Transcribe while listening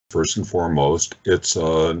first and foremost, it's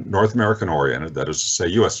North American oriented, that is to say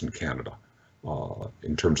US and Canada,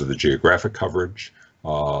 in terms of the geographic coverage.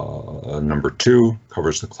 Number two,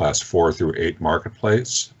 covers the class 4 through 8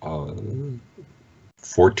 marketplace,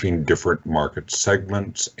 14 different market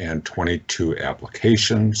segments and 22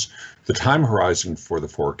 applications. The time horizon for the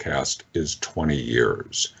forecast is 20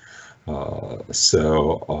 years.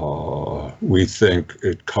 So we think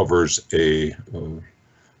it covers a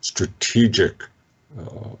strategic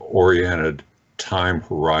oriented time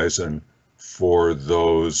horizon for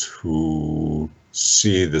those who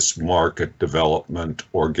see this market development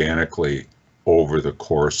organically over the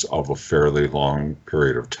course of a fairly long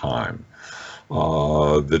period of time.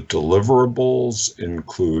 The deliverables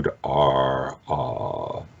include our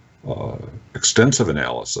extensive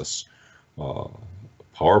analysis,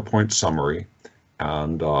 PowerPoint summary,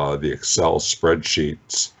 and the Excel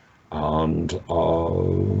spreadsheets, and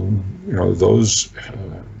those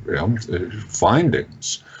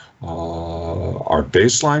findings. Our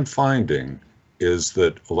baseline finding is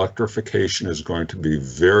that electrification is going to be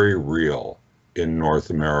very real in North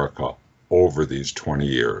America over these 20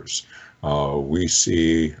 years. We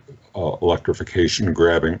see electrification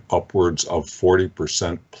grabbing upwards of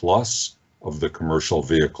 40% plus of the commercial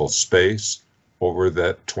vehicle space over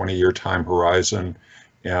that 20-year time horizon,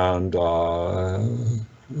 and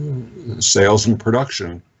sales and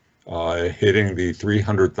production hitting the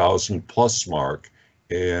 300,000 plus mark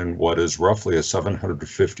in what is roughly a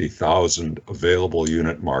 750,000 available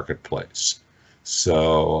unit marketplace.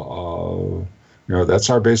 So, that's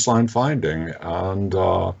our baseline finding. And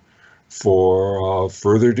for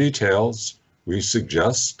further details, we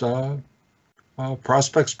suggest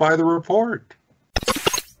prospects buy the report.